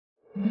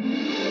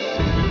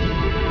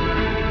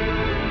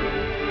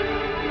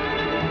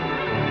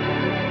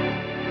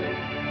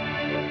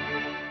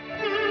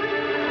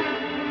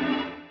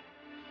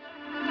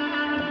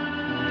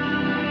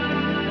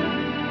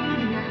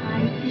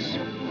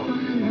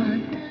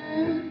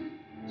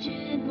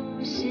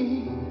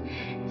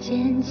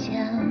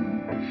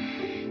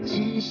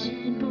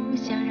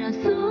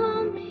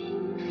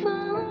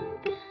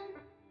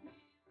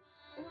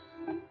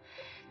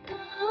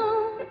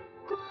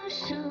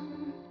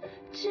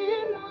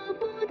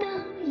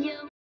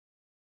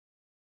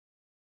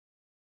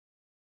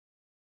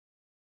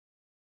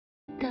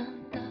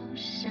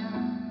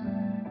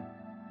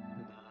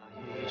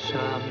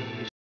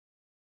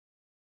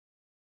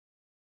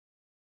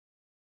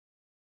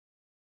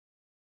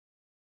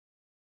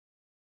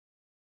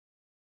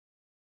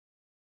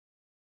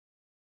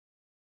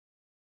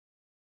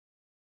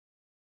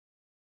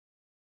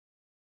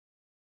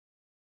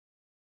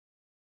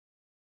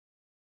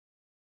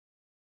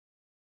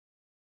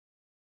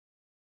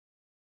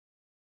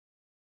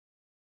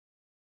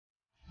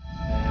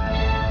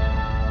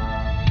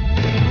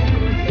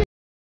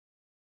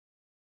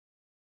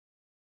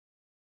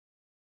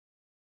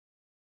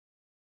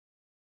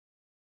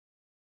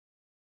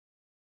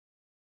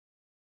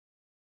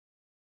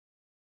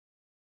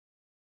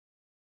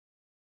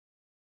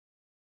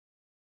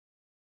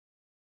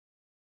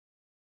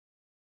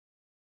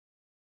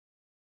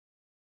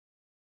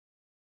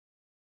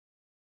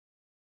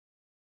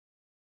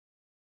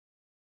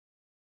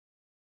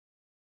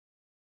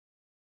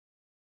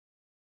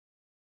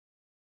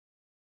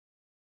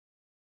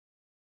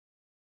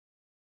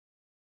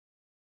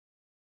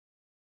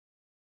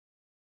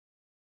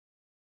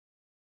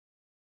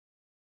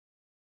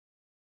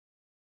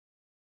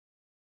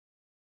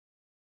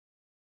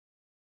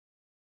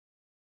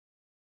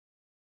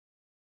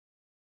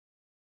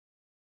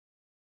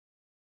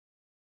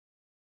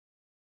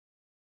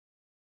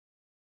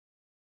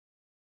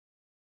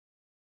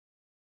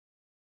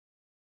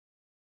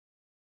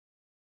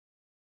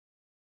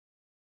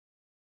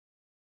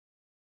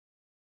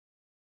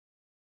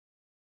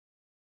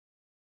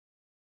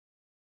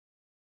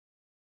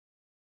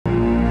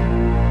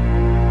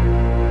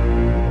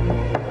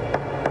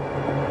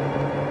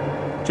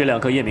这2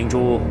颗夜明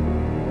珠，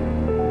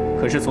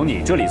可是从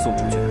你这里送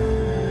出去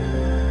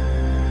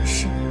的？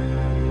是。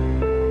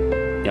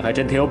你还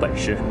真挺有本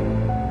事，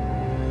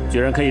居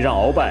然可以让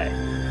鳌拜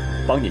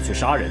帮你去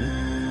杀人。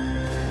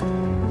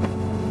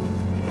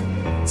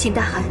请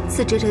大汗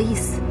赐哲哲一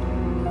死。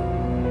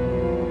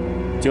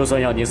就算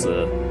要你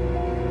死，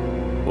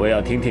我也要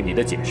听听你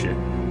的解释。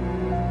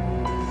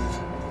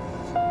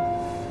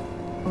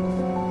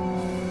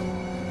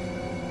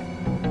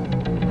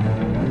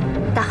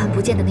大汗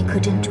不见的那颗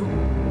珍珠。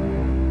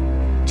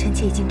 臣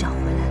妾已经找回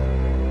来了。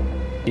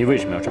你为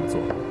什么要这么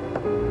做？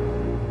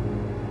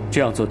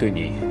这样做对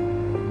你，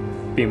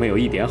并没有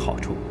一点好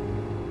处。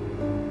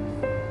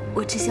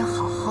我只想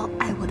好好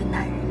爱我的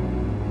男人，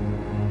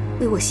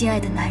为我心爱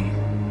的男人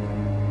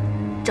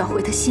找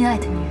回他心爱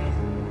的女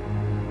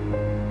人，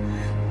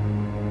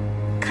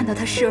看到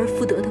他失而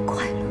复得的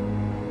快乐，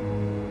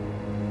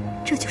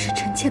这就是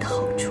臣妾的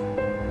好处。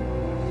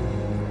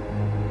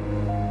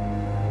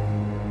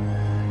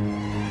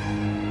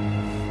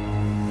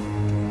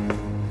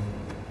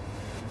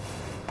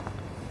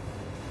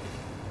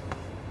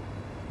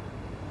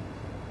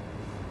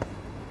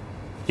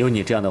 有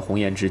你这样的红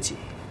颜知己，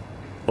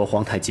我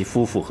皇太极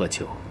夫复何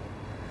求？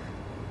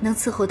能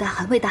伺候大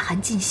汗，为大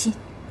汗尽心，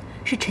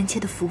是臣妾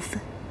的福分。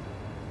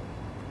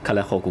看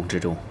来后宫之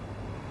中，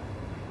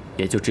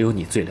也就只有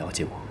你最了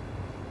解我。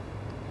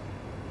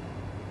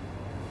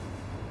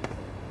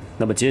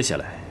那么接下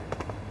来，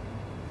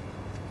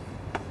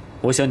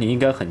我想你应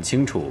该很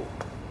清楚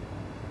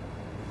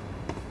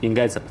应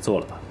该怎么做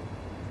了吧？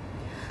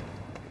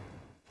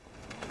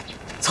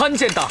参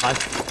见大汗！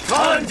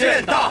参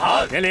见大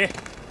汗！免礼。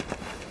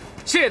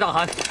 谢大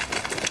汗。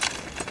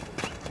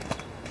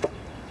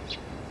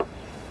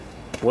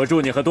我祝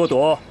你和多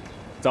铎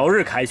早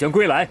日凯旋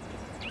归来。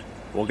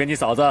我跟你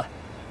嫂子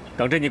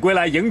等着你归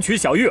来迎娶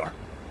小玉儿。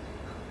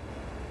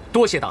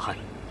多谢大汗。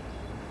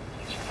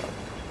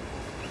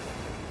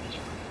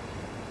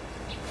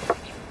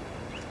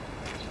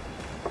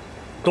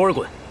多尔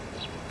衮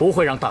不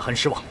会让大汗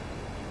失望。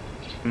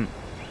嗯。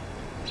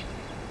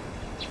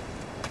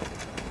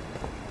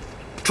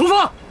出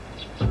发。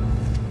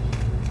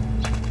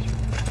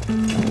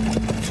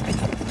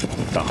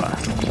 大汗，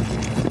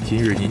今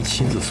日您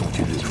亲自送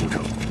军队出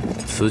城，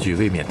此举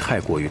未免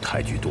太过于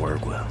抬举多尔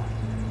衮了。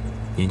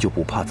您就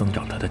不怕增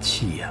长他的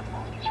气焰吗？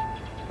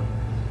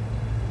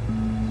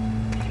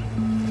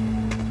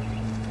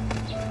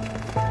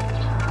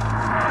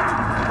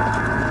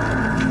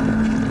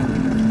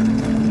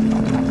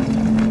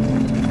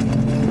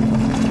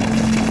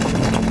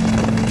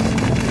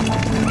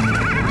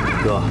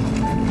哥，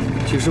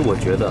其实我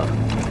觉得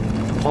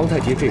皇太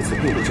极这次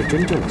并不是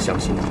真正的相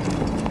信你。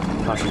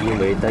 他是因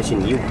为担心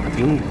你我的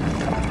兵力，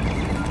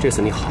这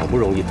次你好不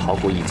容易逃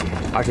过一劫，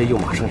而且又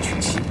马上娶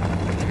妻，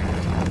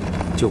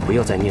就不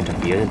要再念着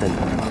别人的女儿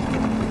了。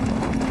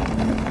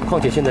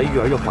况且现在玉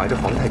儿又怀着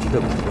皇太极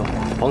的骨肉，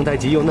皇太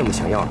极又那么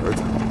想要儿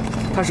子，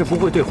他是不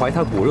会对怀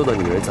他骨肉的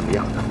女人怎么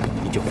样的，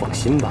你就放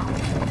心吧。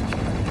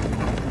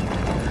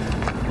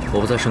我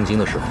不在盛京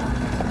的时候，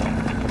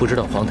不知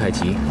道皇太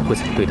极会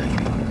怎么对待玉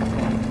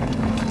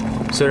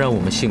儿。虽然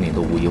我们性命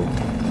都无忧，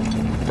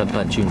但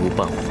伴君如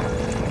伴虎，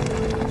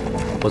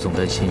我总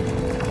担心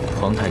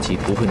皇太极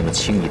不会那么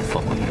轻易的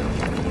放过玉儿。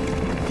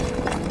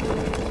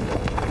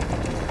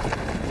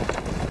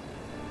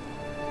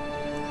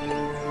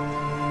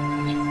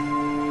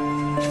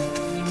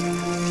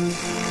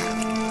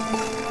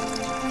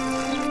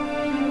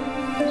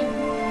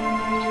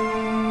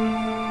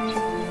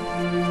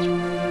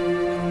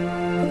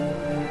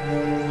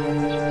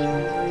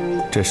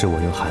这是我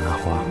用海兰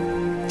花，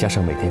加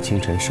上每天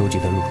清晨收集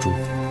的露珠，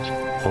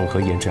混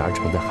合研制而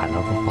成的海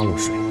兰花花露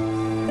水。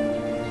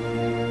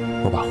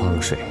我把花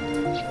露水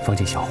放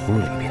进小葫芦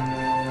里面，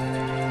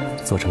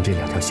做成这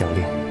2条项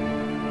链，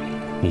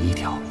你1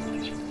条，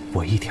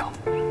我1条。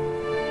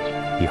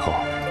以后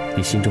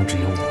你心中只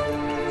有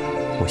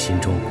我心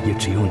中也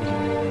只有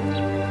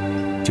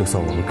你。就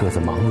算我们各自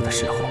忙碌的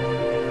时候，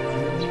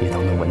也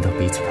都能闻到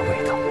彼此的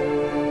味道，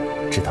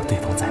知道对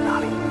方在哪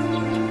里。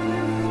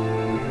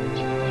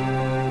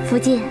福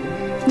晋，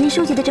您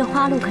收集的这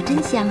花露可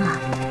真香啊！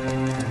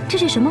这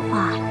是什么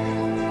花？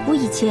我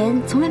以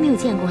前从来没有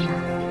见过呢。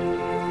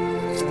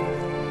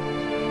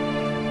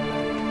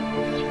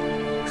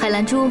海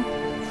兰珠，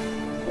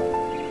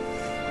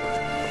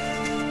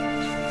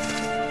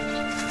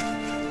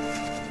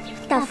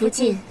大福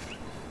晋，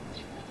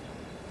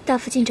大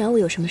福晋找我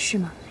有什么事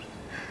吗？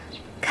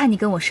看你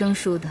跟我生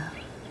疏的，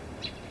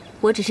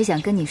我只是想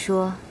跟你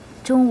说，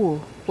中午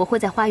我会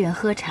在花园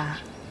喝茶，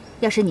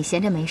要是你闲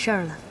着没事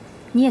儿了，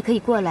你也可以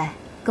过来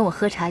跟我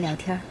喝茶聊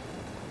天。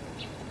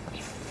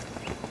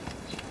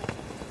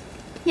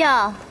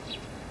哟，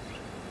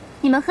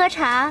你们喝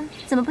茶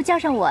怎么不叫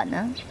上我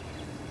呢？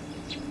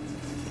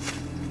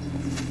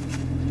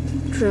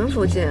纯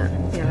福晋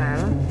也来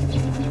了。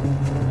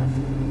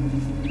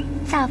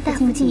大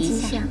福晋吉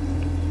祥，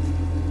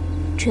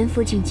纯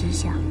福晋吉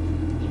祥。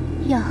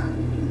哟，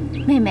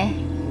妹妹，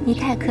你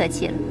太客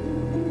气了。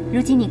如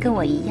今你跟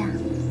我一样，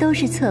都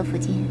是侧福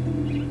晋，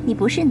你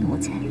不是奴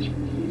才，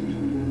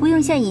不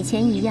用像以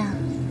前一样，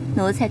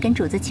奴才跟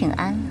主子请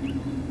安了。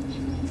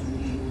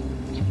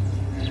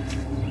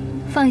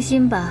放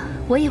心吧，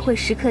我也会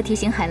时刻提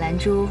醒海兰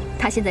珠，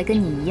她现在跟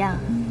你一样，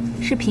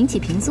是平起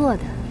平坐的。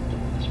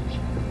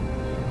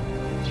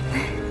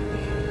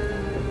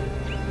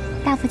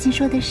大父亲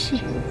说的是，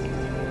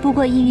不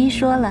过依云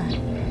说了，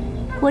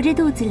我这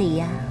肚子里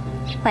呀，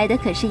怀的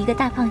可是一个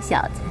大胖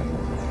小子，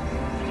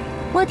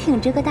我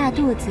挺着个大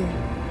肚子，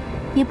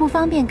也不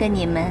方便跟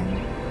你们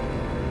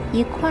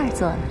一块儿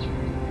做了。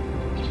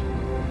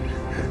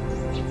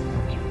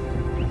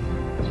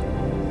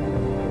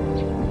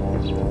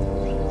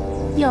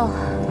哟，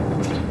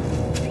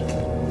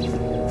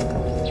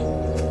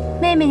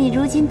妹妹，你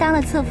如今当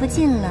了侧福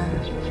晋了，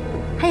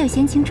还有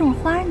闲情种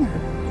花呢。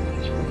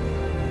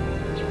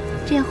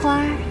这花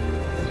儿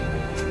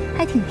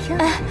还挺漂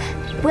亮。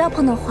不要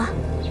碰那花。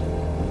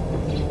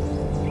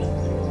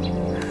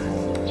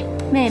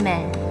妹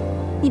妹，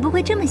你不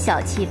会这么小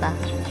气吧？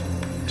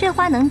这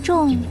花能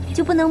种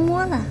就不能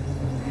摸了？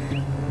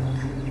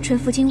纯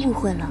福晋误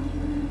会了，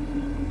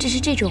只是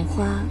这种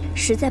花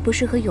实在不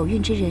适合有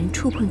孕之人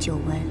触碰久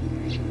闻，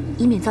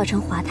以免造成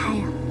滑胎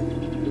啊。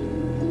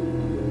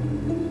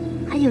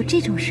还有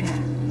这种事儿，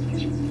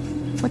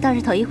我倒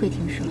是头一回听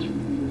说。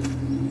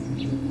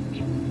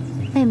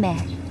妹妹，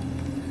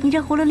你这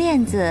葫芦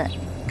链子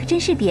可真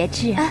是别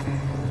致啊！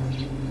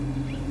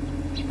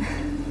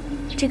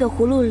这个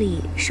葫芦里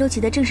收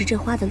集的正是这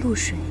花的露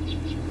水，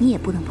你也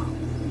不能碰。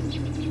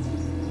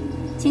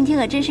今天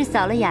可真是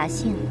扫了雅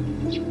兴。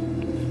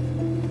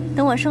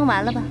等我生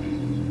完了吧，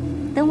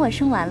等我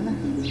生完了，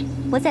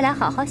我再来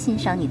好好欣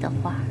赏你的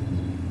花。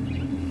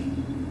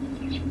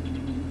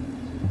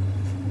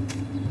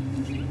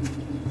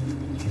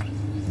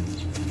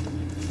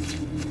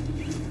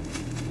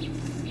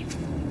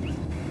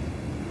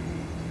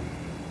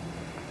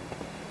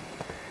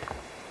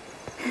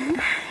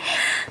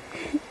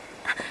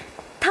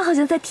他好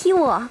像在踢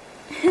我。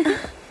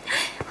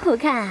我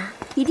看啊，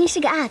一定是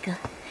个阿哥，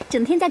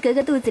整天在格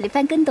格肚子里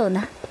翻跟斗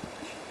呢。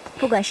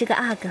不管是个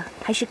阿哥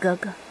还是格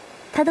格，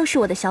他都是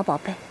我的小宝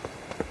贝。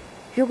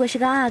如果是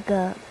个阿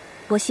哥，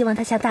我希望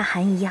他像大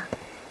汗一样，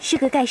是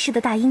个盖世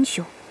的大英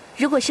雄；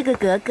如果是个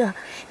格格，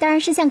当然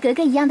是像格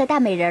格一样的大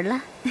美人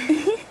了。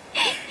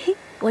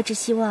我只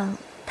希望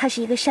他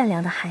是一个善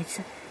良的孩子，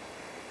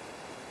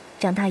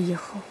长大以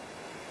后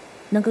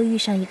能够遇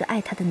上一个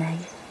爱他的男人，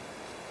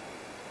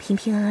平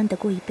平安安的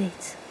过一辈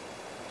子。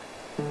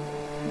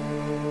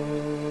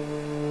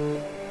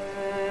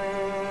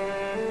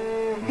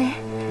哎，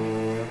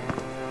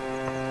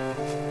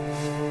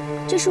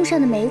这树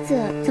上的梅子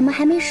怎么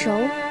还没熟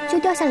就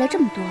掉下来这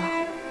么多？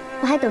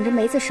我还等着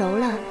梅子熟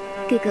了，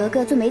给格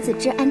格做梅子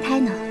汁安胎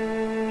呢。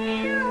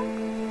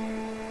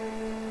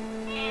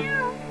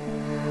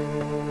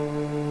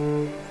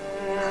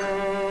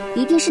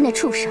一定是那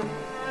畜生！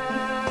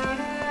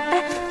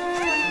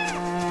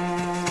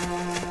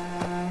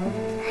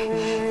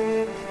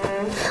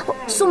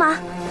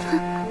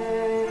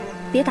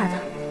别打他。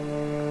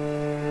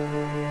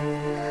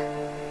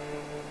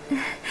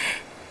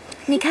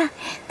你看，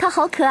它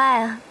好可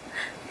爱啊！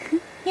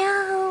喵。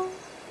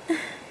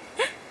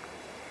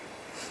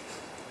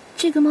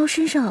这个猫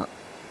身上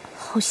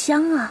好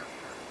香啊，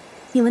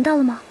你闻到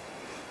了吗？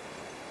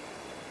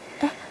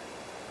哎，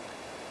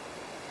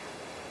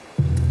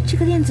这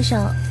个链子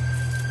上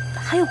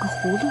还有个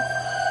葫芦。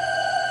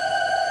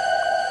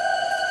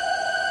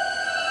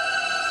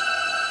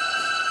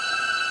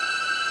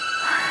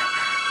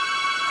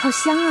好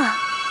香啊！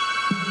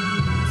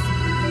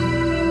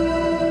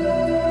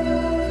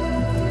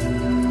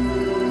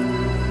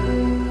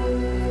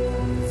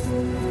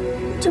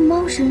这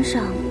猫身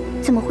上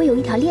怎么会有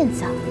一条链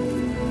子啊？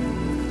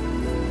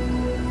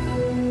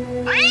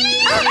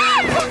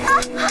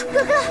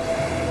哥哥，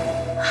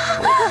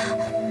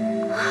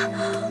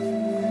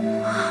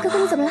哥哥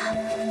你怎么了？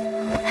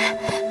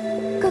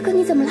哥哥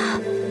你怎么了？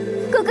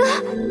哥哥，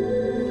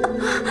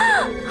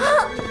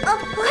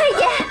快一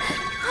点！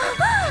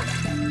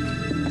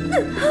哥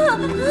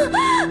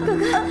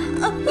哥，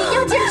你一定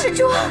要坚持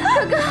住！哥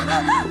哥，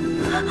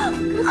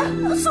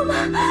苏妈，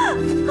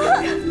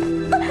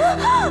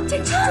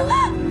坚持住！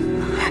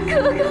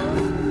哥哥，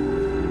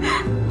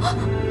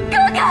哥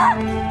哥，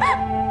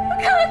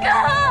哥哥！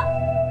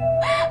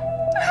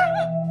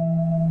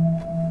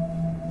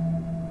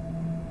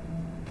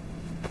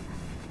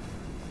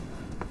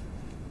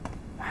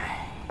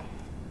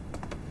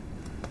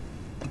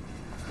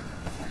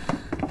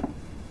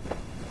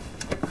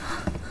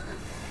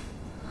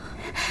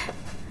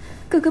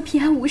哥哥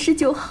平安无事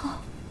就好。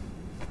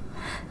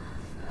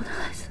我的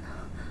孩子呢？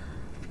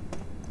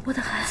我的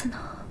孩子呢？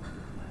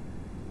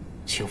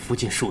请父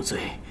亲恕罪，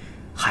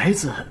孩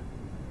子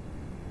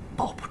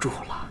保不住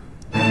了。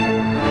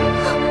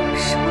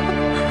什么？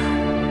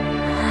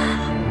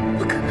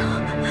不可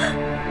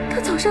能！他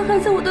早上还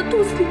在我的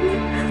肚子里面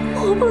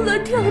活蹦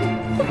乱跳的，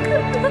不可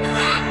能！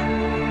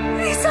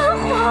你撒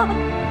谎！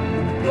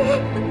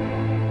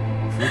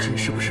父亲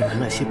是不是闻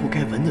了些不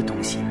该闻的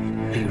东西，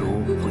例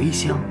如茴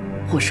香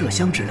或麝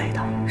香之类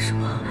的？什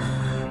么？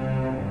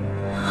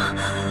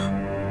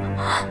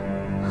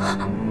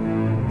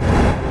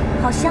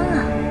好香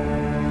啊！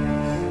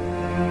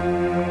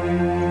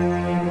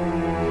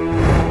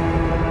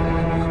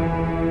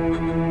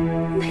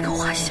那个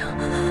花香，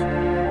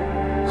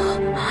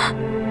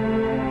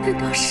难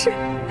道是？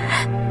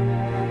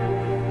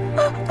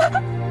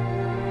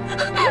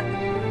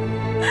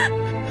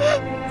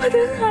我的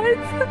孩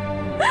子，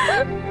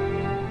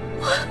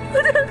我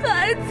的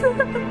孩子。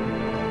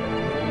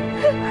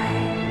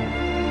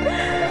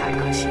太可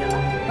惜了，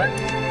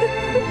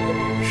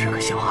是个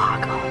小阿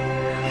哥。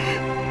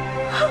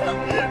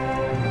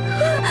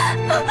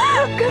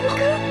哥哥，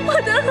我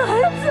的孩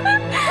子，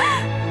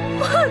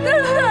我的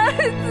孩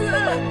子，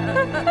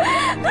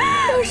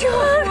都是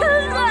我的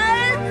孩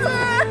子，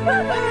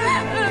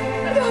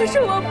都是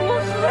我不好，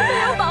没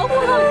有保护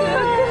好哥哥。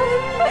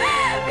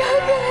哥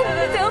哥，你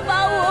就帮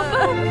我吧。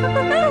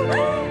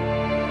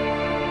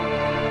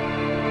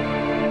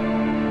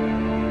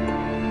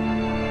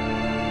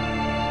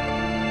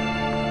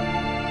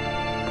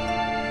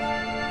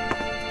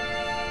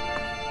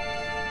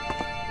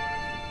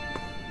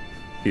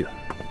玉儿，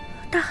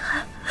大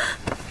汗，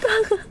大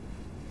汗，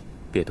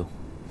别动。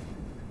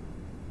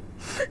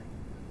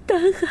大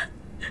汗，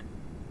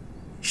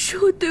是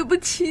我对不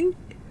起你，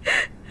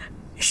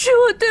是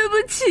我对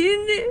不起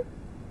你。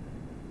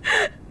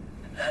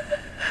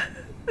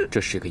这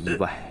是个意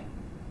外，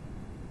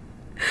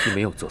你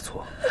没有做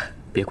错，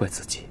别怪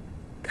自己。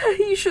他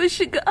一说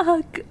是个阿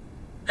哥，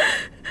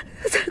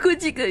再过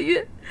几个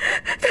月，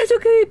他就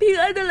可以平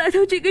安的来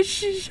到这个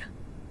世上。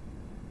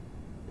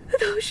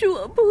都是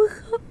我不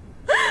好。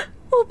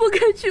我不该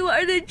去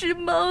玩那只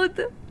猫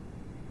的，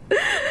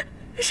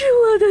是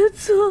我的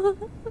错。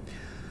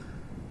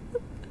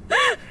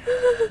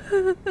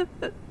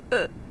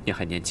你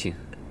还年轻，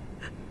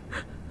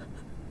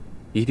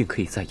一定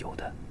可以再有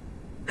的。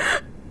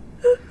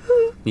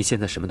你现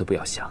在什么都不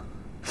要想，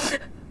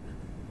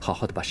好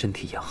好的把身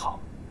体养好。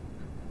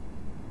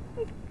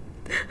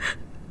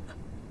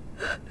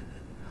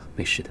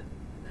没事的。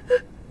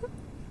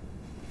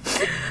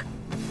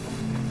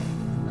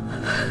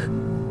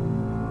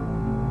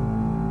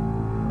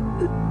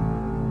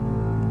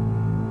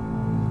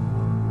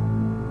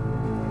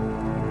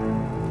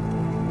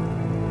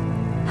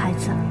孩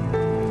子，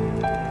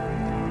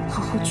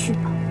好好去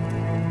吧，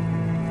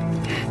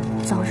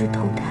早日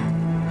投胎，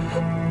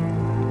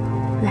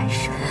来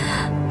生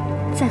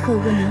再和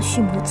额娘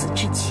续母子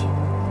之情，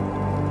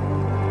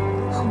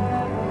好吗？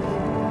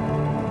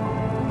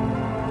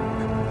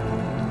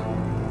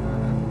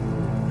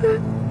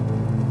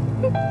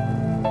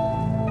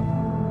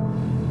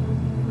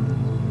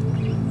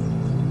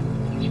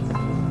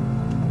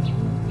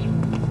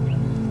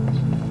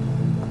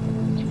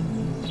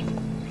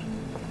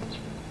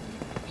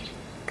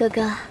哥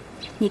哥，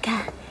你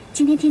看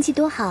今天天气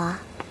多好啊，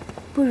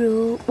不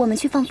如我们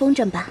去放风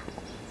筝吧。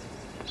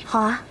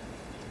好啊。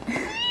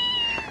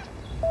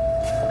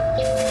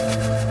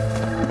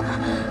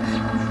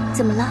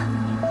怎么了？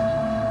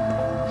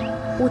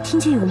我听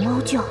见有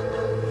猫叫，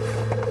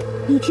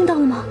你听到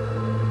了吗？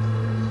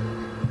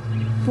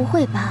不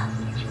会吧？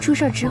出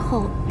事之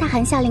后，大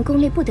汗下令宫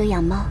内不得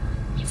养猫，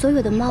所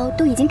有的猫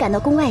都已经赶到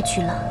宫外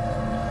去了。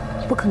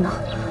不可能，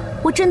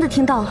我真的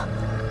听到了，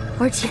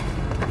而且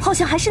好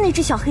像还是那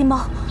只小黑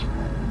猫。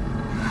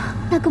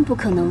那更不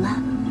可能了，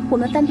我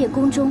们翻遍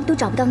宫中都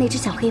找不到那只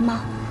小黑猫，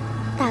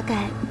大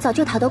概早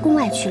就逃到宫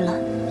外去了。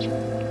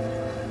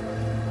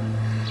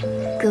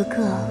格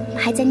格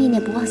还在念念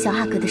不忘小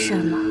阿哥的事儿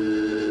吗？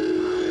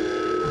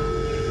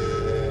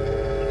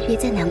别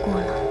再难过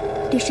了，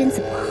对身子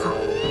不好。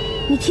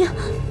你听，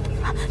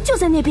就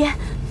在那边，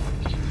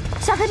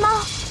小黑猫，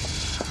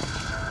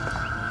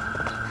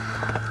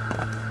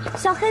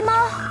小黑猫，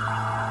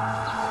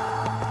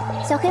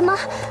小黑猫。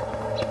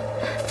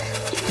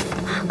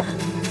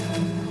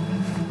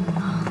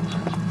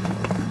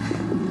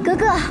格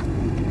格，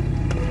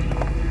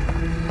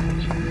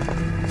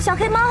小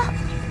黑猫，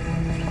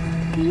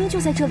明明就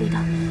在这里的，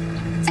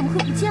怎么会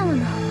不见了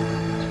呢？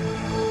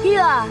玉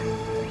儿，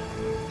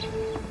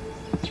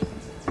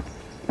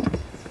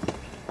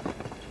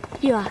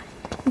玉儿，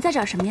你在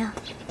找什么呀？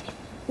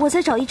我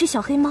在找一只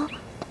小黑猫。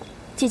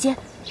姐姐，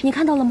你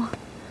看到了吗？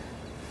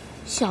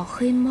小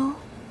黑猫，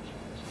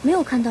没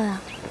有看到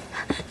呀，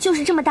就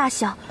是这么大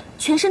小，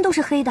全身都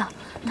是黑的，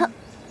它。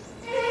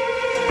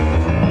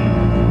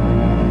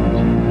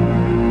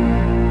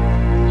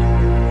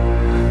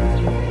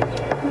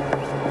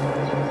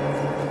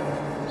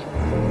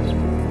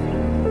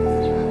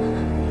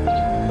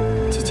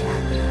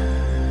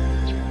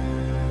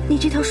你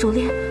这条手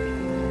链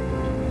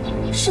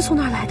是从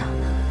哪儿来的？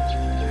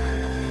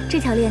这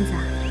条链子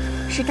啊，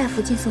是大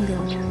福晋送给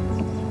我的。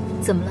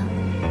怎么了，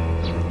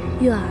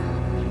玉儿？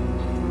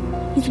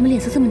你怎么脸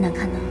色这么难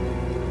看呢？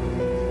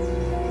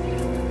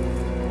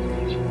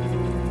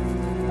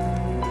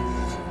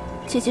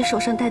姐姐手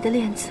上戴的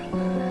链子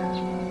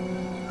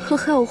和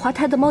害我滑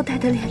胎的猫戴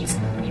的链子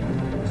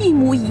一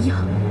模一样。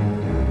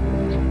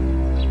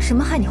什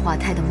么害你滑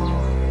胎的猫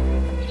啊？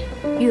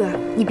玉儿，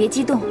你别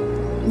激动，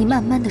你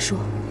慢慢的说。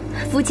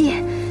福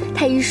晋，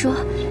太医说，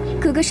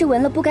格格是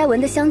闻了不该闻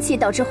的香气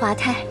导致滑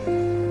胎，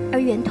而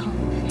源头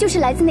就是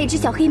来自那只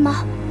小黑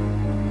猫。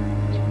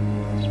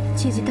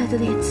姐姐戴的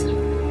链子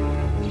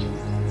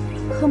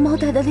和猫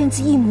戴的链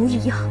子一模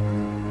一样，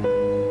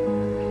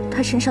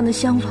她身上的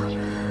香味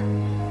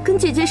跟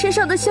姐姐身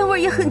上的香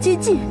味也很接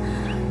近。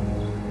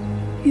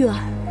玉儿，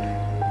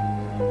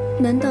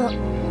难道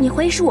你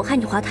怀疑是我害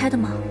你滑胎的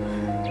吗？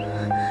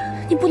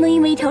你不能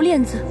因为一条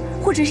链子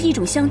或者是一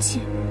种香气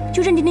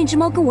就认定那只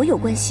猫跟我有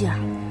关系啊！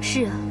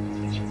是啊，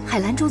海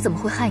兰珠怎么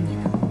会害你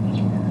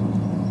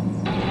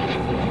呢？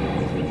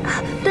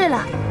啊，对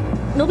了，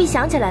奴婢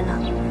想起来了，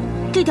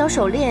这条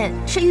手链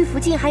是玉福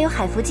晋还有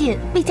海福晋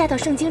未嫁到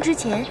盛京之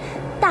前，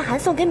大汗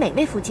送给美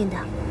妹福晋的。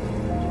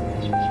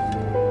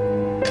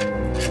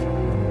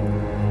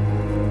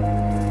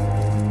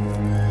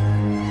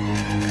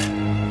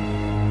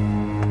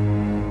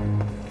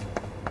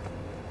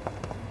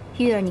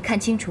玉儿，你看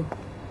清楚，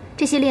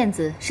这些链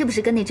子是不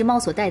是跟那只猫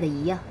所戴的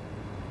一样？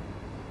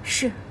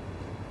是。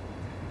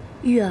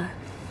玉儿，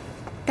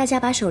大家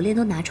把手链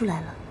都拿出来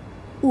了，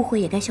误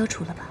会也该消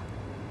除了吧？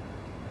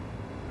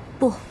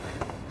不，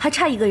还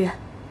差一个人。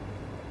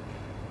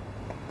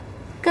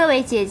各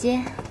位姐姐，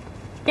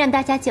让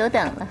大家久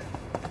等了。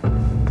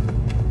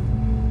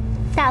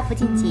大福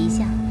晋吉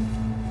祥。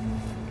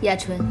雅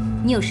纯，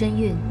你有身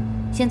孕，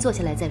先坐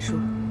下来再说。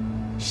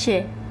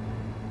是。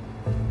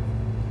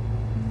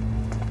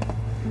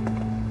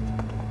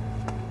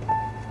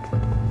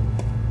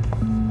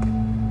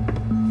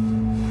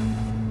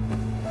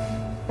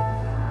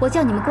我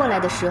叫你们过来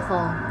的时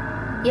候，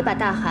也把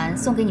大汗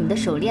送给你们的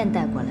手链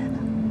带过来了。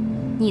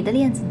你的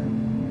链子呢？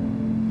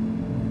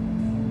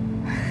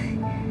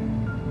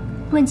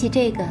问起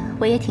这个，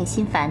我也挺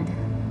心烦的，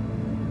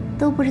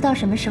都不知道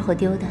什么时候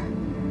丢的。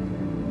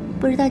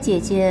不知道姐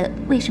姐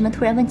为什么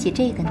突然问起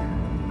这个呢？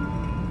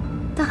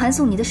大汗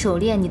送你的手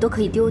链，你都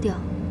可以丢掉。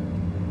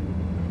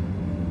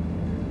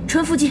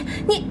纯福晋，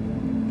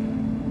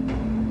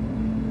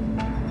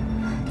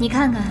你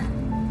看看，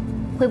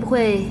会不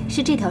会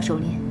是这条手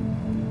链？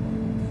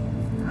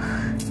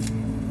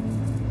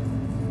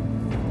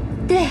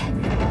对，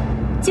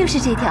就是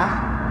这条。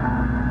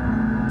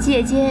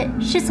姐姐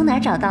是从哪儿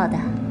找到的？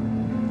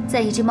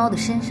在一只猫的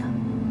身上。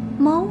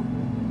猫？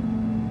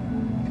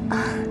啊，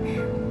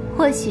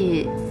或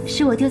许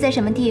是我丢在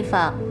什么地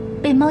方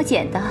被猫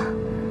捡到。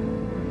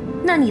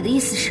那你的意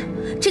思是，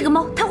这个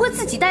猫它会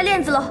自己戴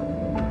链子了？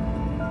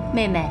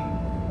妹妹，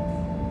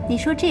你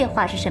说这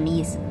话是什么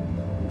意思？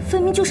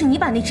分明就是你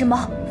把那只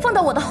猫放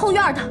到我的后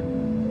院的。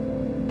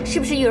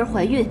是不是玉儿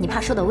怀孕，你怕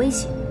受到威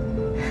胁？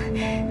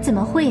怎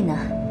么会呢？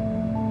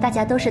大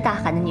家都是大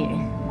汗的女人，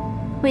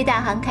为大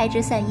汗开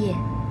枝散叶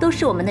都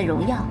是我们的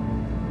荣耀，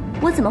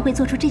我怎么会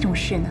做出这种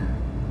事呢？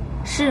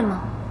是吗？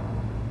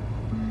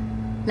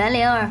蓝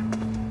莲儿，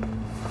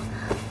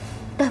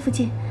大福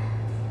晋，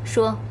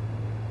说，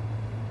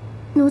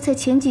奴才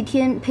前几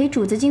天陪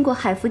主子经过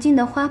海福晋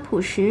的花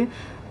圃时，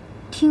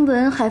听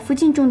闻海附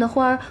近种的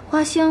花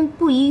香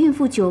不宜孕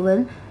妇久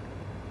闻，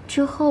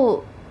之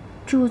后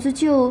主子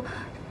就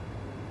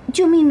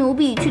命奴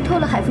婢去偷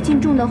了海附近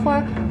种的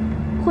花，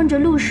混着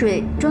露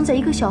水装在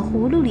一个小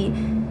葫芦里。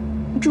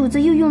主子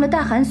又用了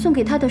大汗送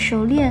给他的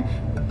手链，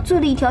做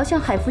了一条像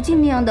海附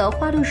近那样的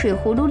花露水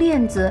葫芦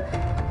链子。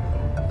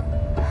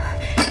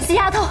死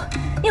丫头，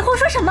你胡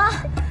说什么？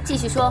继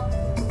续说。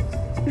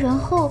然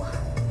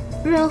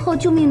后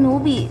救命奴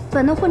婢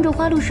把那混着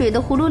花露水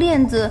的葫芦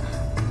链子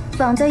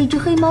绑在一只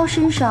黑猫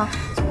身上，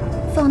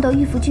放到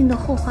玉福晋的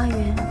后花园，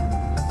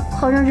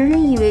好让人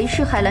人以为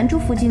是海兰珠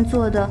福晋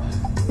做的。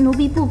奴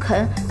婢不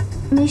肯，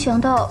没想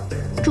到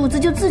主子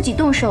就自己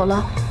动手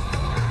了。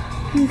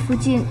玉福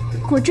晋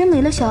果真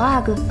没了小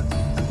阿哥，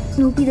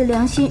奴婢的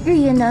良心日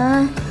夜难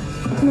安。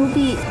奴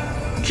婢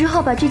只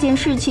好把这件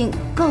事情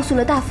告诉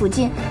了大福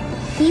晋，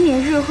以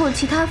免日后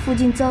其他福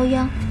晋遭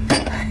殃。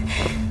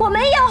我没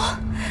有。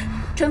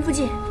纯福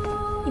晋，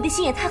你的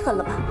心也太狠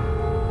了吧！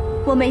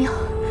我没有，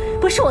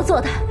不是我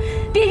做的，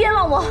别冤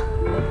枉我！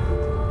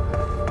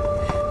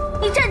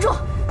你站住，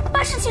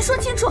把事情说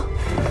清楚！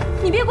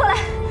你别过来！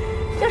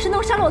要是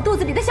弄伤了我肚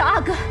子里的小阿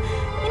哥，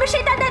你们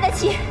谁担待得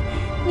起？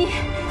你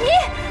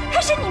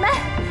还是你们？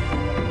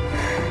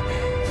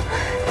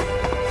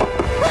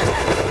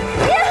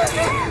哎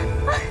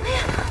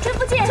呀，纯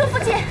福晋，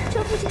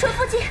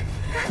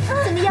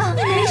怎么样？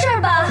你没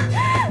事吧？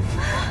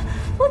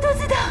我肚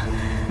子疼。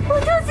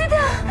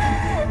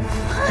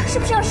是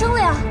不是要生了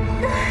呀？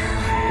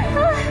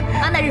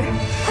阿那日，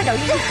快找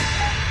医院！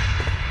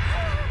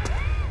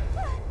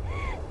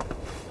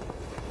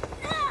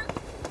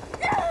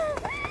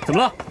怎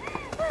么了？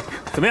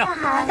怎么样？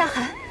大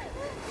汗，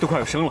都快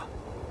要生了，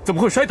怎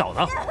么会摔倒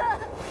呢？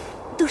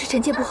都是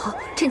臣妾不好，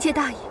臣妾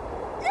大意。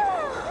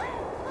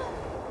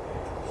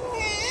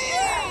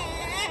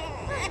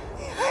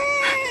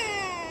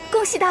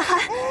恭喜大汗，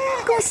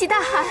恭喜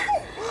大汗！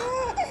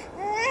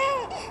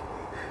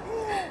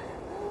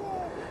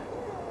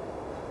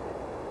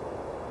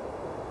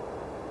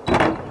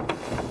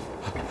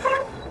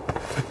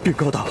禀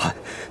告大汗，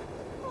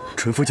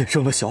纯福晋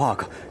生了小阿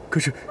哥，可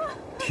是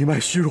体脉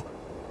虚弱，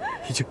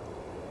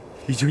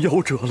已经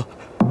夭折了。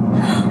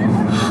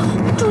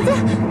主子，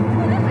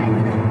我的孩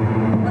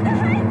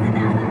子呢？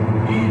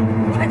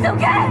你们走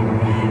开！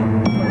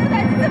我的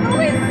孩子怎么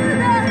会死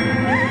呢？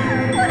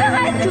我的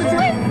孩子怎么会死呢？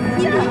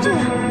您别这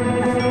样，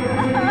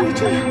别这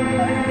样！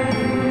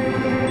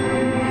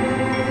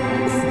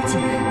福晋。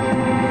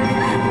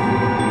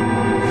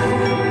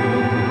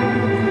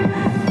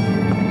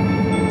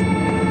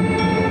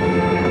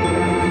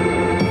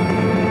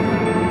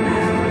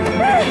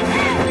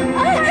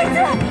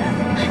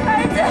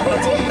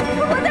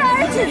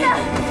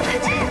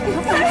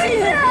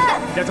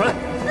亚纯，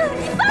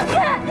你放开！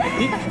你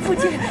福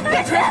晋，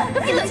亚纯，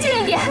你冷静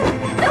一点，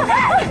走开！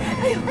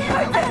哎呦，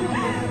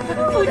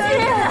福晋，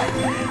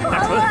亚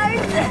纯，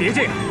别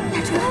这样，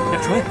亚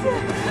纯，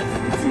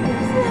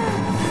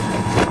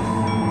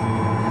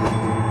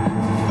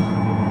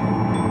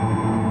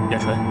亚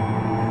纯，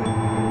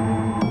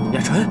亚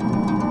纯，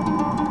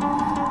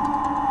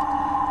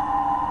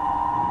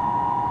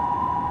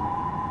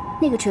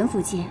那个纯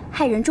福晋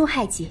害人中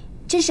害己，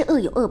真是恶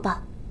有恶报。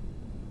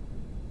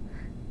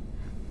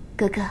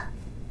哥哥，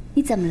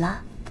你怎么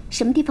了？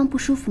什么地方不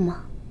舒服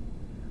吗？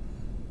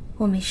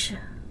我没事。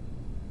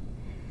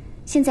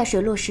现在水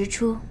落石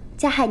出，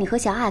加害你和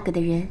小阿哥的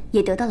人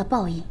也得到了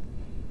报应，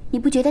你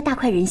不觉得大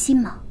快人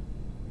心吗？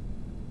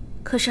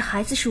可是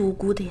孩子是无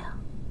辜的呀。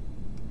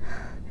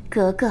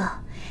格格，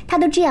他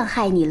都这样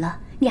害你了，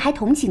你还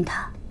同情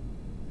他？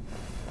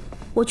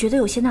我觉得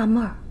有些纳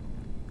闷儿，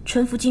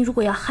纯福晋如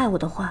果要害我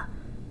的话，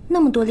那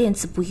么多链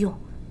子不用，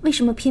为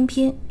什么偏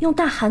偏用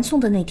大汗送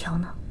的那条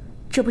呢？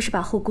这不是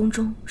把后宫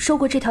中收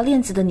过这条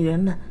链子的女人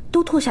们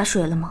都拖下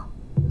水了吗？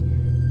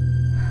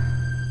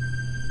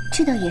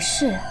这倒也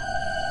是，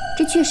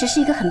这确实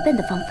是一个很笨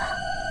的方法。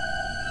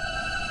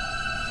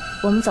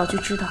我们早就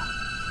知道，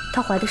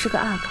她怀的是个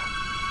阿哥，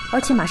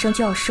而且马上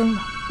就要生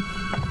了。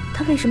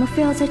她为什么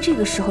非要在这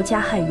个时候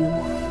加害于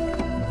我，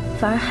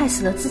反而害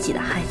死了自己的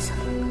孩子？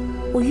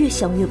我越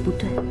想越不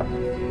对。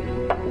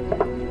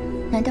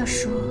难道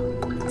说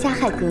加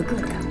害格格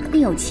的另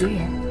有其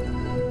人？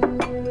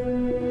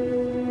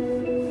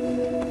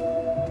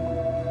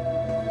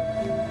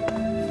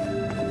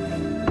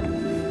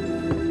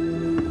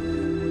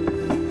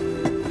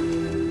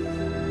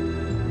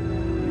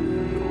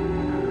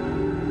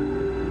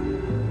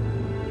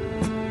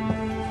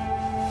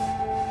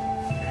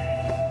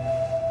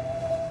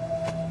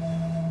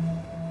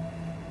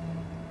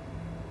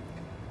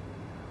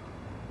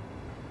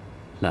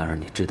兰儿，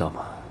你知道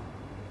吗？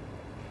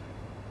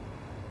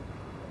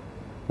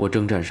我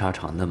征战沙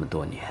场那么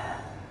多年，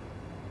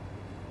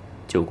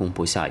久攻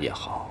不下也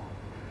好，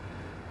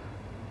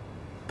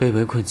被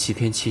围困7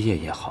天7夜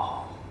也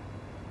好，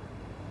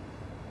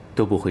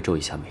都不会皱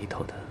一下眉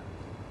头的。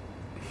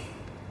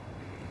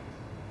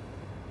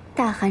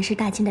大汗是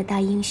大金的大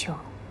英雄，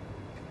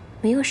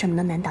没有什么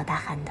能难倒大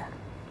汗的。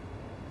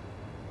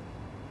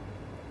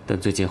但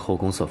最近后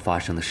宫所发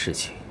生的事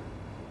情，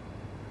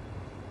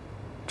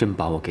真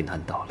把我给难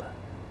倒了。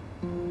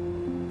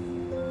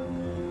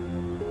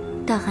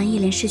大汗一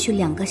连失去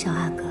2个小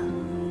阿哥，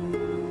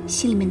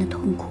心里面的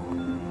痛苦，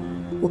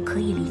我可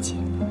以理解。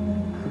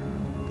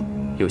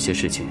有些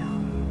事情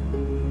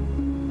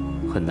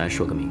很难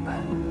说个明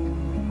白。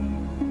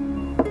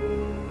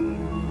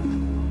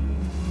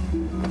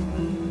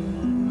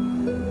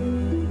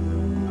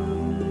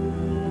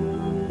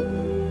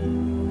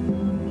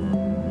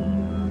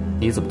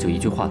你怎么就一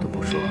句话都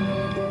不说？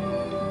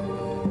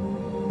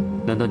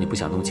难道你不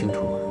想弄清楚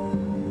吗？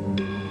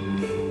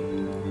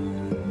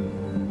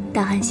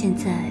大汗现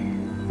在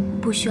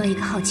不需要一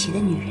个好奇的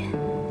女人，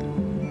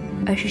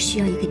而是需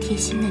要一个贴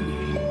心的女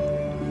人。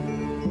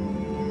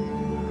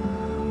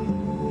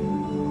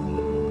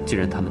既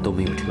然他们都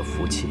没有这个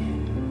福气，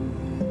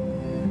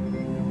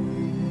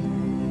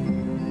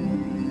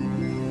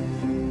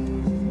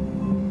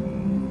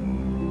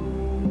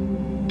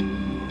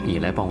你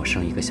来帮我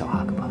生一个小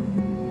阿哥吧。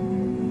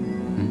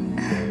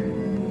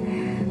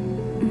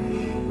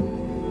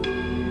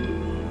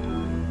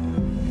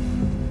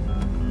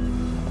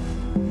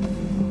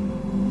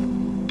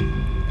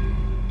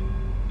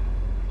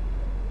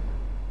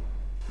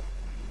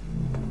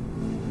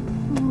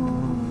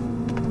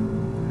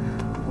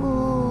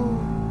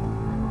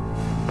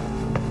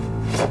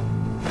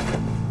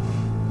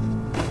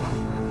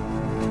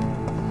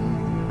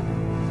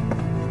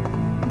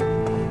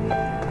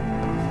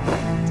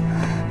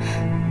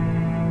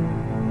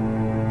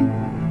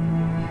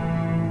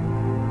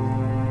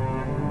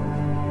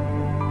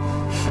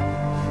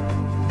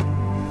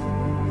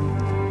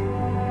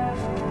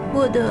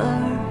我的儿，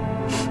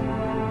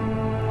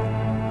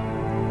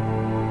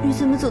你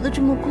怎么走得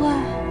这么快？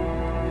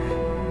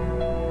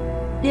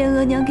连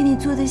额娘给你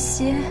做的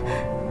鞋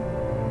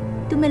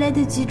都没来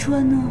得及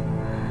穿呢。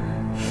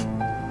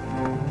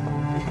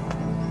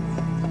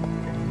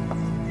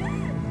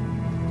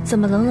怎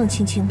么冷冷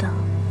清清的，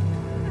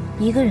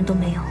一个人都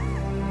没有？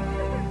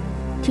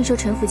听说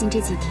纯福晋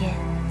这几天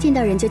见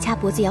到人就掐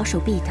脖子咬手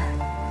臂的。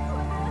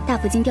大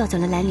福晋调走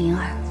了兰陵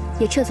儿，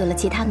也撤走了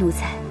其他奴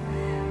才。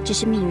只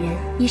是命人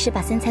一时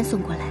把3餐送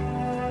过来。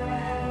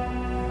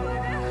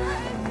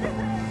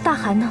大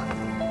汗呢？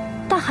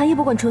大汗也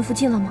不管纯福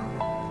晋了吗？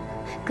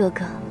哥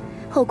哥，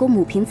后宫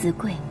母凭子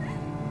贵，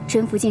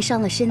纯福晋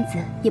伤了身子，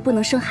也不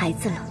能生孩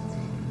子了。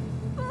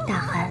大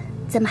汗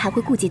怎么还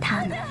会顾及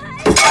他呢？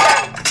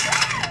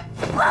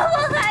还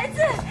我孩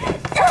子！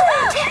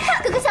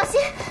哥哥小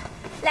心！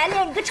兰陵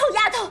儿，你个臭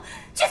丫头，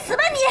去死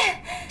吧你！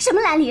什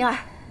么兰陵儿？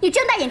你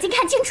睁大眼睛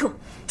看清楚，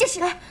这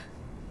是……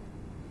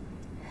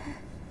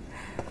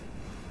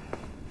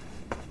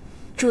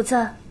主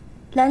子，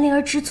兰陵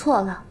儿知错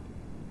了。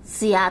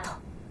死丫头，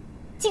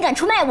竟敢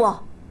出卖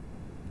我！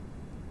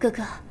哥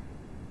哥，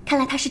看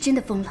来他是真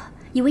的疯了，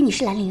以为你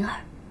是兰陵儿。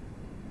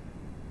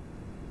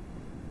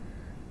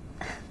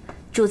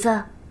主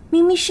子，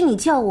明明是你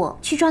叫我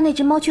去抓那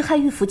只猫去害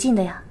玉福晋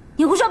的呀！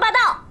你胡说八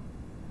道！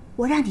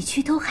我让你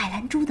去偷海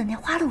兰珠的那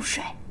花露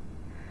水，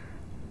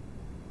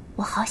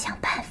我好想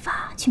办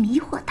法去迷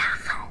惑大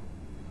汗。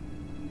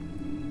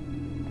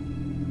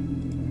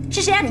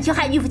是谁让你去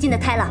害玉福晋的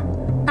胎了？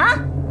啊！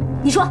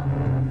你说，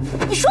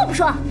你说不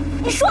说？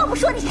你说不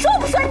说？你说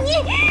不说？你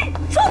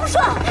说不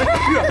说？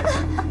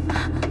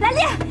兰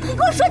陵儿，你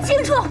给我说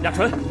清楚！雅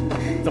纯，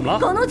怎么了？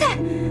狗奴才，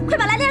快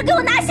把兰陵儿给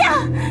我拿下！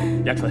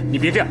雅纯，你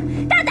别这样！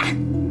大胆！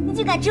你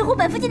竟敢直呼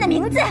本福晋的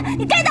名字，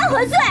你该当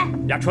何罪？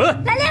雅纯，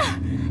兰陵儿，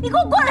你给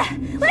我过来！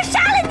我要杀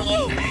了你！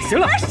行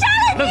了，我要杀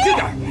了你！冷静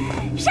点！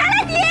杀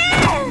了你！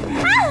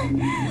啊！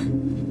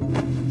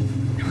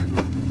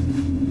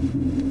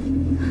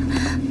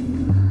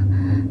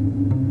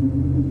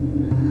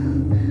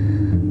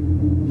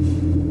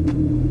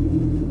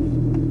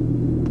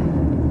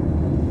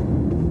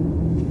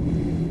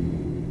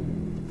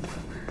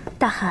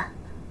大汗，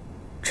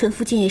纯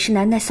福晋也是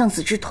难耐丧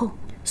子之痛，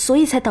所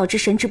以才导致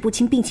神志不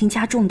清、病情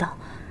加重的，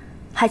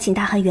还请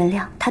大汗原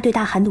谅他对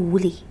大汗的无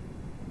礼。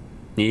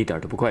你一点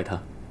都不怪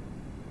他？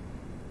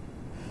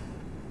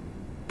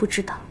不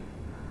知道，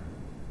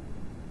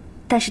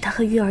但是他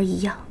和玉儿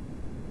一样，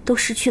都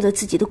失去了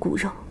自己的骨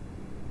肉。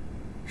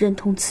人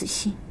同此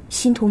心，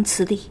心同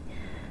此理，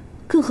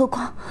更何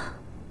况……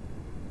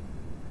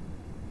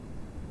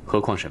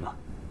何况什么？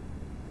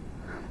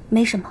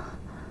没什么，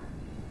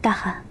大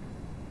汗。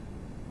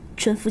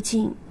纯福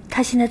晋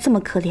他现在这么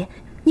可怜，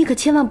你可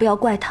千万不要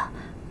怪他，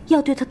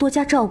要对他多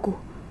加照顾，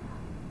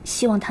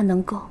希望他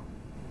能够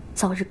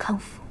早日康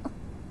复。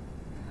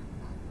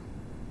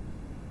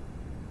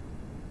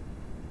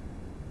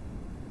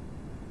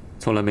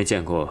从来没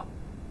见过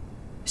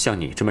像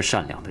你这么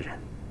善良的人。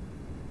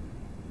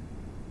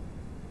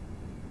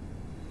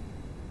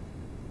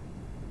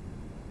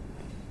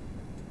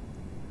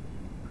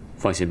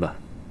放心吧，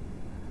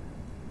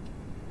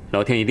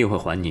老天一定会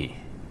还你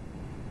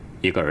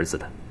一个儿子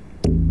的。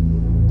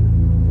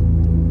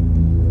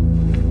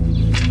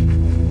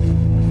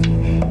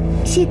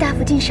谢大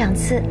福晋赏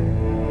赐，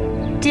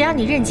只要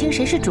你认清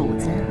谁是主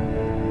子，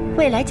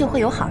未来就会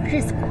有好日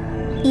子过。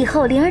以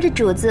后灵儿的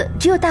主子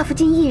只有大福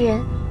晋一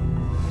人。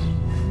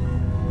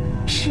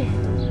是，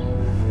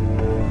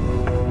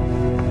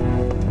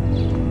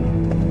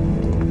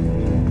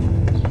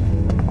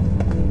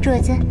主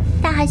子，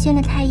大汗宣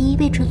了太医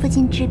为纯父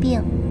亲治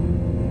病，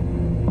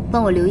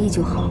帮我留意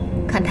就好，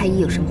看太医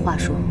有什么话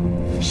说。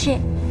是。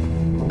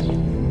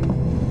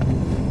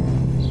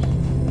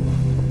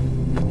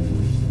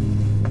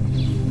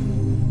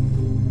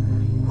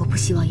我不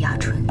希望雅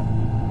纯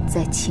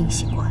再清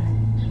醒过来。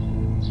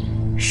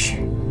是，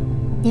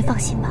您放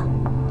心吧，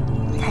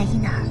太医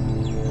那儿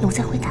奴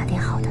才会打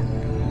点好的。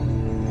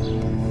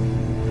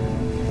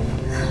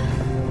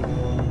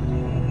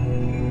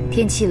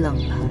天气冷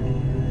了，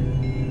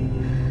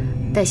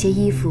带些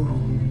衣服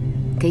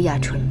给雅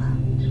纯吧。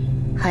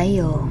还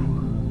有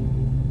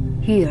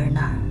玉儿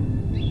那儿，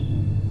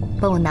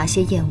帮我拿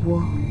些燕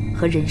窝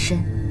和人参，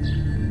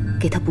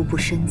给她补补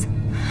身子。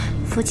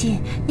福晋，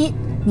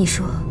你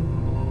说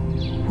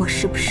我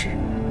是不是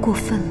过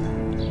分了？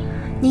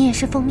您也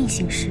是奉命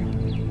行事，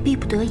逼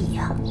不得已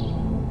啊。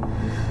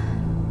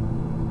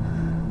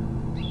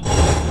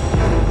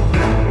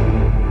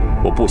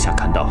我不想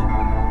看到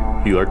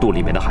玉儿肚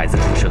里面的孩子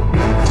出生。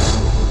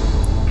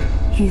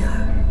玉儿，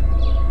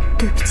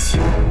对不起，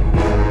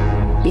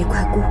别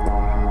怪姑姑。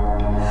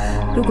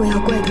如果要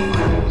怪的话，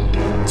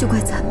就怪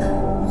咱们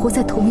活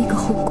在同一个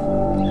后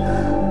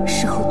宫，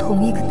侍候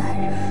同一个男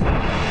人。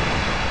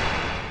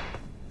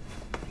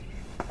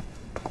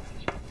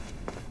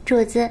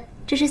主子，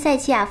这是塞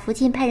奇亚福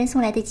晋派人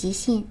送来的急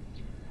信。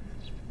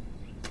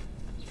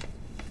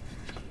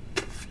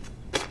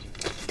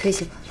退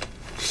下吧。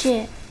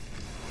是。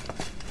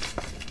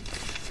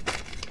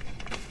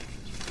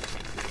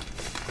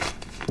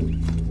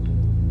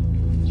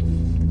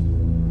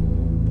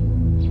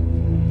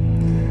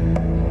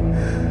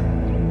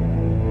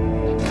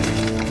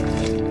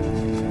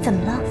怎么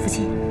了，福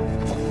晋？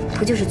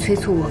不就是催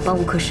促我帮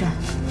吴克善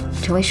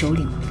成为首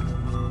领吗？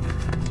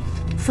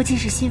福晋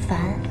是心烦，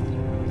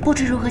不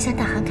知如何向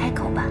大汗开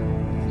口吧。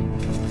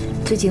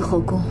最近后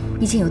宫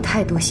已经有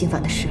太多心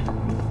烦的事了。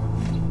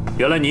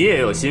原来你也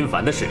有心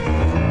烦的事。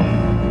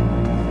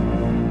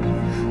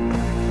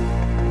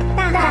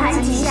大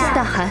汗旗下。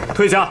大汗，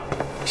退下。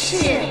是。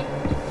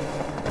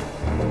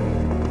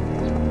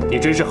你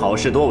真是好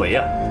事多为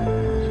啊！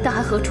大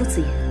汗何出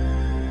此言？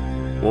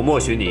我默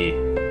许你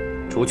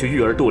除去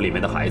玉儿肚里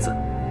面的孩子，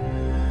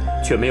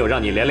却没有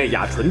让你连累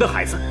雅纯的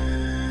孩子。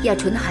雅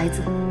纯的孩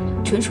子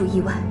纯属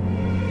意外，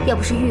要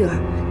不是玉儿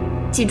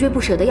紧追不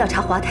舍的要查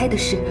滑胎的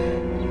事，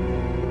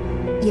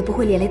也不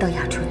会连累到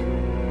雅纯。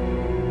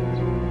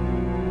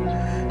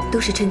都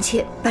是臣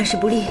妾办事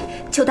不力，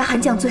求大汗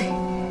降罪。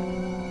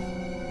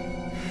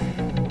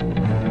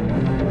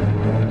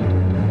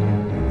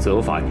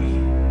责罚你，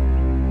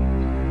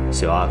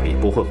小阿哥也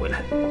不会回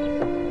来。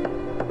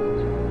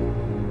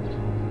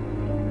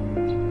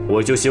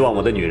我就希望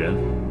我的女人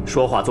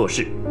说话做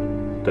事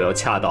都要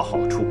恰到好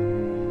处，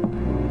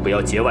不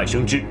要节外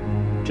生枝，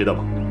知道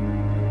吗？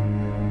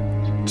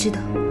知道。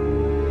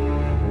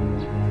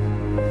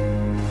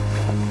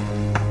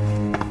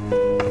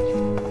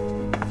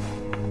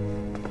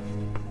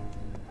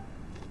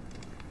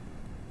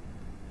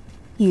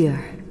玉儿，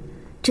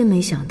真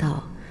没想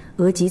到，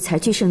额吉才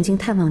去盛京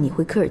探望你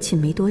回科尔沁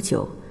没多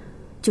久，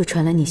就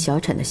传来你小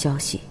产的消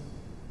息。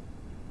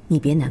你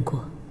别难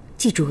过，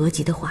记住额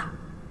吉的话，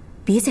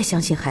别再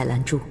相信海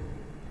兰珠。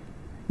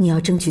你要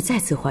争取再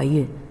次怀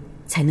孕，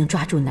才能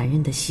抓住男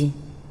人的心。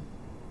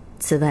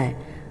此外，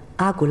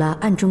阿古拉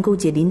暗中勾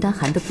结林丹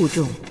汗的部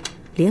众，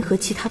联合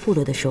其他部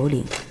落的首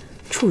领，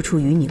处处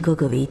与你哥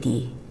哥为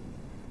敌。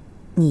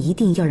你一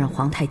定要让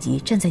皇太极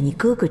站在你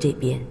哥哥这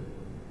边。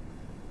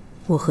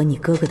我和你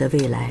哥哥的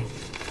未来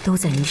都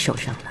在你手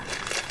上了。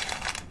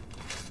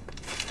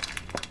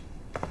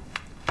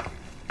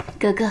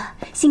哥哥，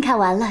信看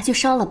完了就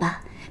烧了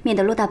吧，免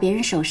得落到别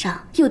人手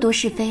上，又多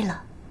是非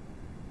了。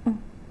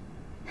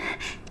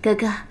哥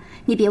哥，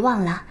你别忘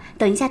了，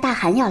等一下大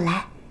汗要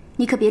来，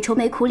你可别愁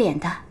眉苦脸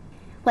的，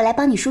我来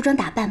帮你梳妆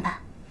打扮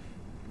吧。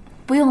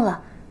不用了，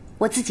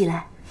我自己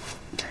来。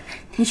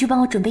你去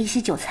帮我准备一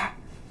些酒菜。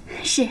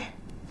是。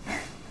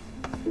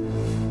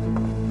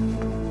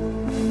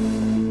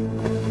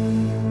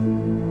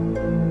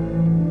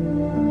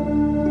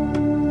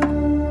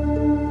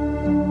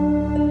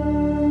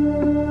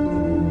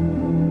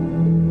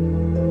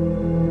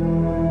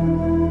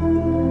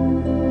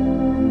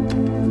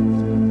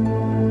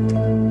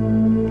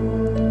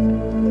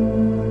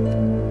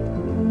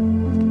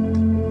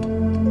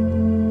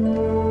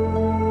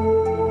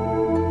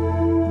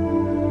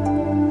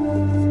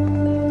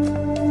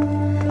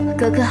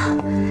哥哥，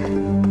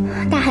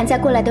大汗在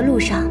过来的路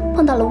上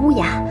碰到了乌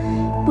雅，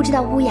不知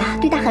道乌雅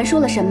对大汗说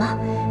了什么，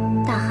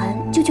大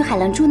汗就去海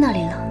兰珠那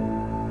里了。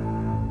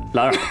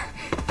兰儿，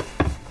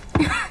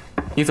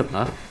你怎么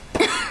了？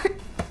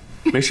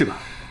没事吧？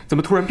怎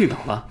么突然病倒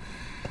了？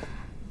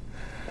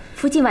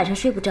福晋晚上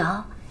睡不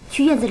着，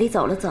去院子里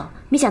走了走，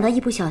没想到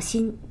一不小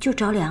心就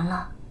着凉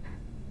了。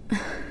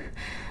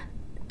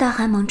大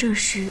汗忙这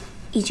事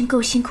已经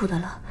够辛苦的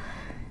了，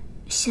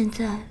现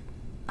在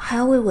还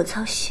要为我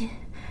操心。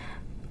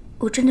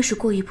我真的是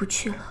过意不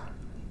去了。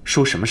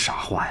说什么傻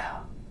话呀！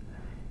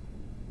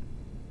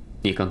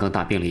你刚刚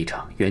大病了一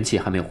场，元气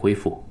还没有恢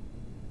复，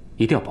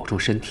一定要保重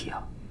身体啊！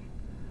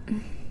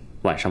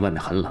晚上外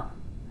面很冷，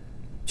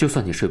就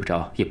算你睡不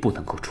着，也不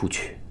能够出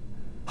去，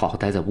好好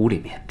待在屋里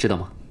面，知道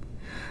吗？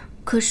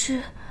可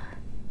是，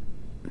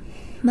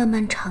漫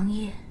漫长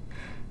夜，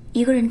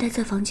一个人待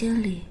在房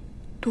间里，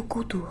多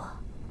孤独啊，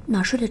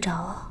哪睡得着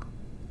啊？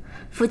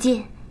福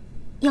晋，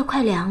药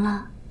快凉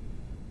了。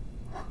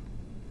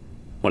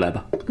我来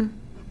吧。嗯。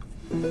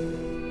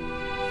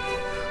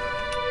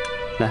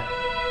来，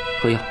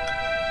喝药。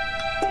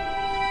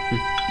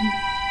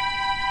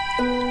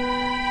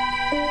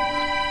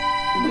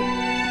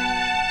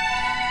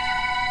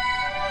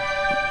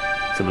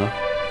怎么了？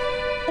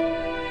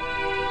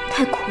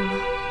太苦了。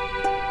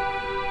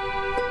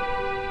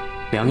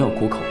良药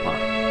苦口嘛，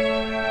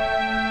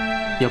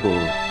要不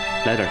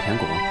来点甜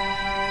果？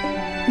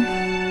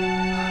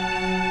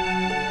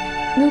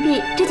奴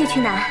婢这就去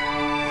拿。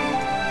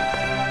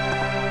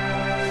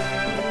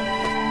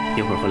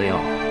一会儿喝了药，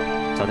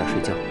早点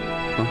睡觉，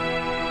啊。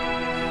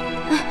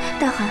哎，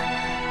大寒，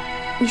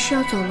你是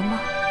要走了吗？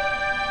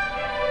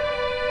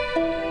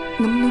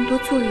能不能多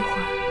坐一会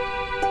儿，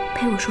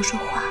陪我说说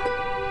话？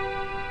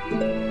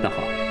那好，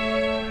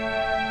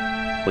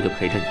我就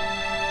陪着你，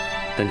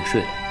等你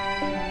睡了。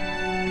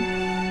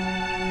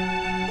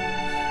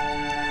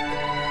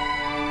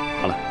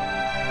好了，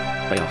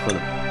把药喝了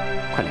吧，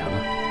快凉了。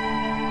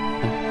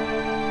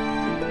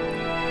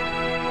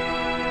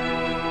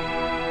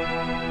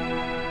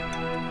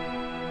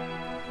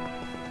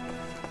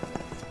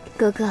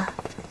哥哥，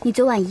你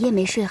昨晚一夜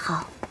没睡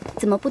好，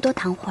怎么不多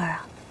躺会儿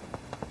啊？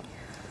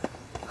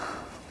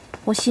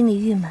我心里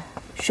郁闷，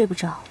睡不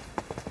着，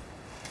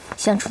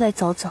想出来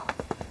走走。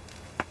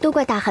都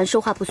怪大寒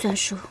说话不算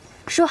数，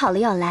说好了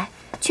要来，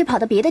却跑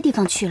到别的地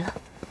方去了。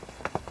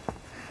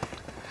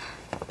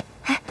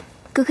哎，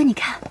哥哥，你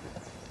看，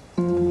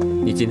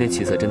你今天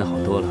气色真的好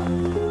多了。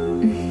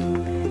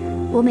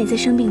我每次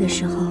生病的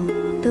时候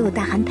都有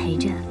大寒陪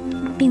着，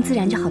病自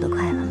然就好得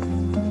快了。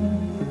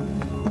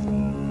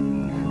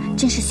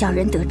真是小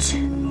人得志。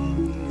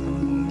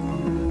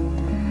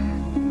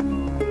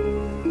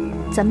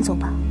咱们走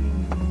吧。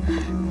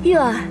玉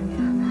儿，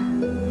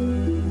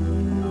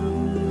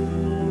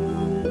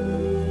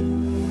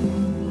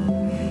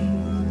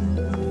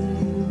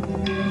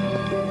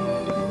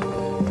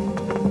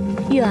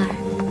玉儿，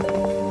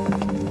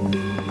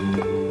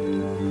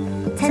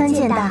参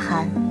见大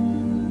寒。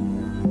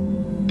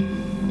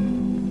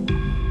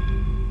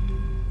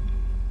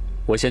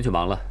我先去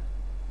忙了，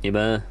你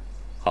们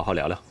好好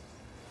聊聊。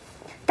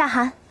大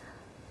寒，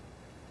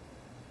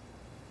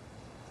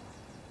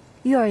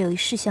玉儿有一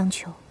事相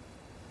求。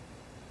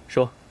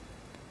说。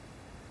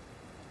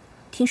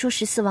听说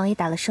14王爷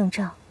打了胜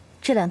仗，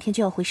这2天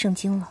就要回盛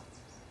京了。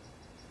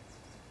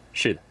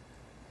是的。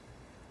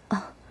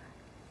啊，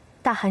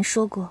大汗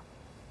说过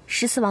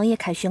，14王爷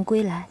凯旋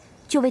归来，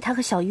就为他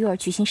和小玉儿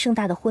举行盛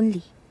大的婚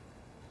礼。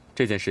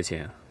这件事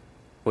情，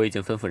我已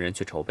经吩咐人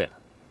去筹备了。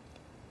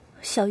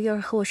小玉儿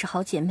和我是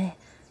好姐妹，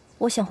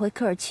我想回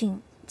科尔沁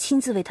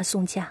亲自为她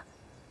送嫁，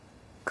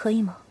可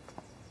以吗？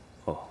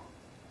哦。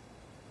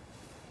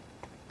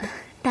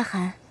大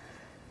汗，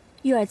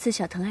玉儿自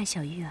小疼爱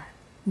小玉儿，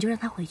你就让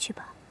她回去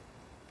吧。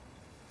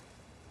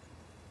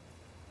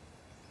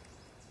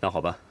那好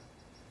吧，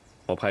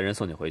我派人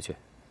送你回去。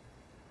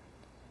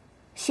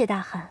谢大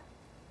汗。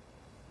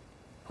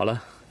好了，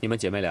你们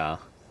姐妹俩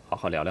好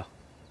好聊聊。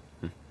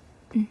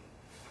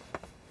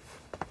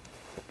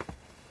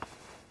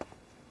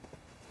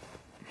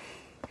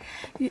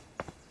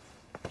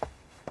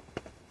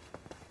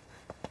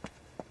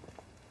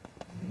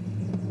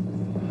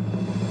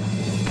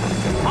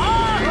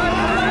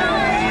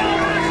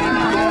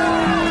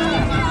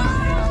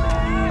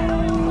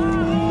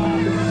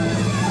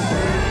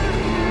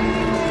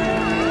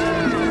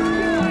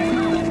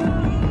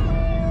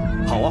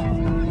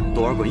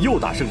又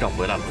打胜仗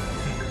回来了，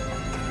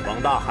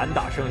王大汗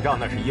打胜仗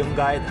那是应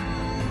该的。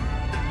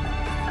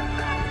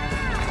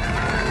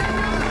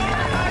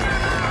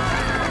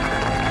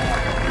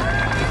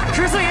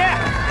14爷，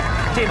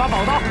这把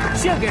宝刀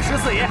献给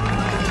14爷。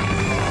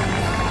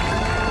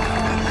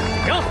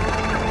停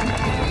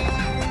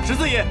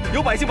！14爷，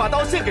有百姓把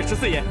刀献给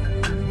14爷。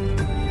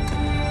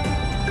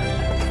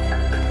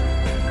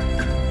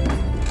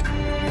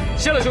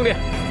谢了，兄弟。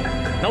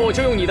那我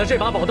就用你的这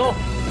把宝刀，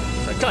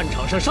在战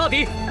场上杀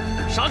敌。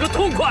杀个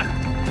痛快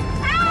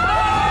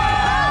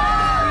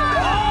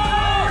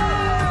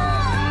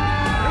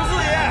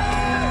！14爷，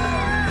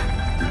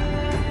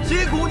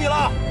辛苦你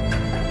了。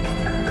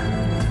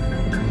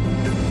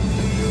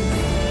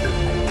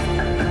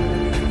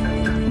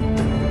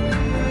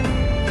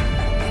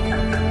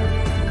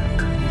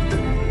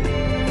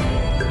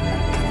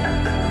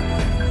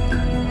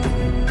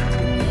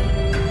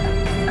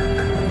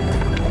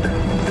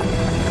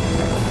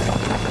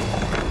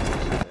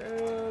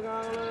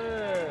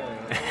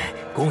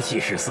恭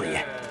喜14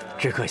爷，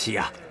只可惜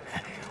啊，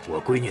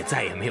我闺女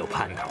再也没有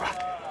盼头了，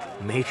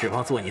没指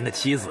望做您的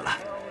妻子了。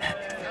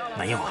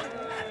没有啊。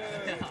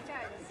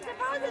这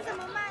包子怎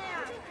么卖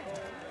呀？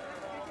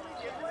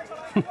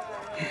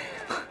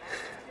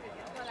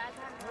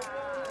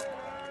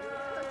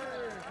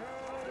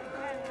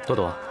朵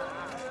朵，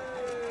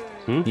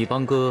你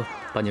帮哥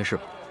办件事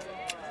吧。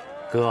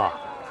哥，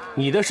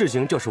你的事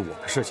情就是我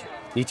的事情，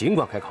你尽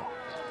管开口。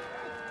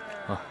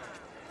啊，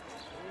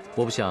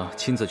我不想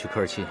亲自去科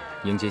尔沁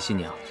迎接新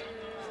娘。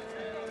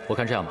我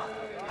看这样吧，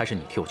还是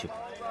你替我去吧。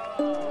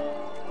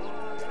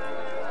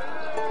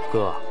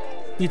哥，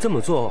你这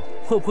么做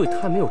会不会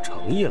太没有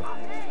诚意了？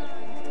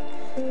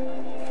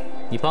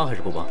你帮还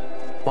是不帮？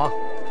帮，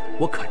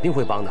我肯定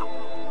会帮的。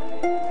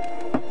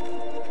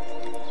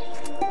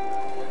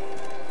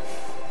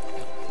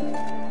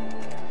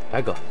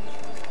哎哥，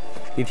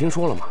你听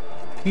说了吗？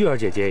玉儿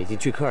姐姐已经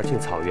去科尔沁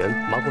草原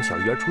忙活小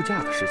玉儿出嫁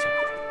的事情了。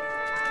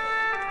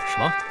什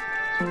么？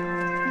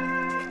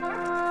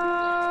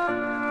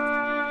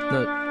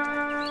那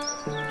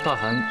大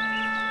汗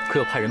可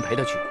有派人陪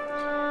她去？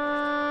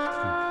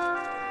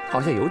好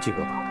像有几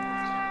个吧。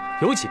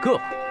有几个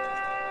吧？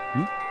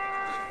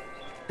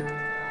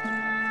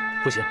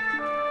不行，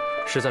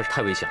实在是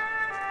太危险了。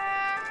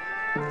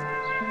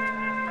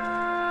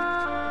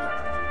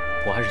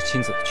我还是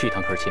亲自去一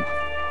趟科尔沁吧。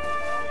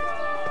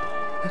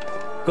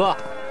哥，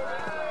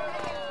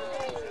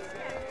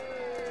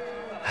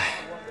哎，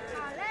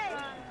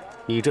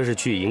你这是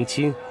去迎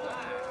亲，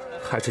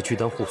还是去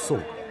当护送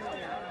啊？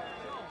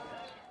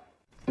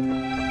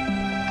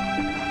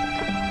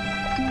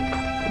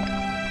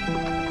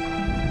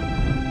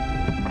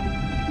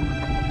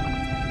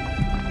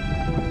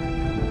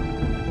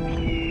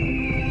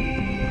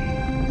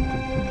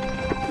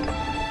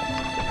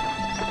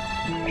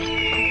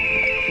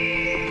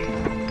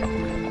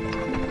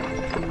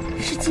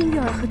是金玉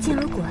儿和金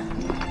儿馆，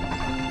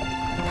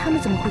他们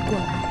怎么会过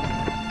来？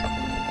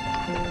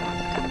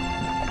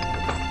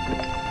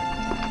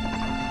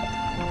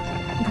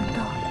难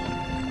道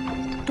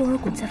多尔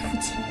衮在附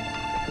近？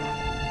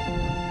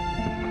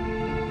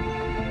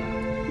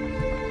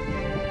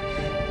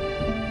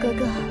哥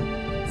哥，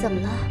怎么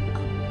了？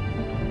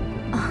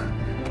啊，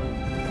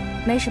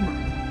没什么。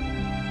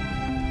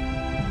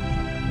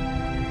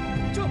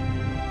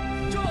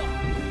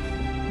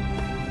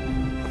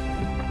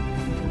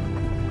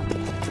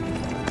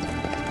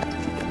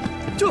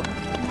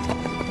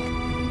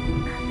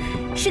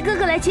是哥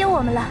哥来接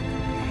我们了，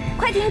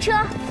快停车！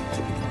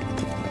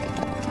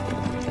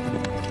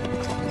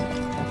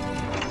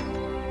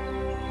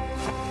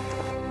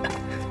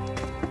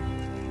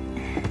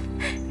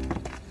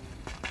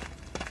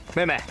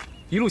妹妹，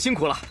一路辛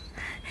苦了。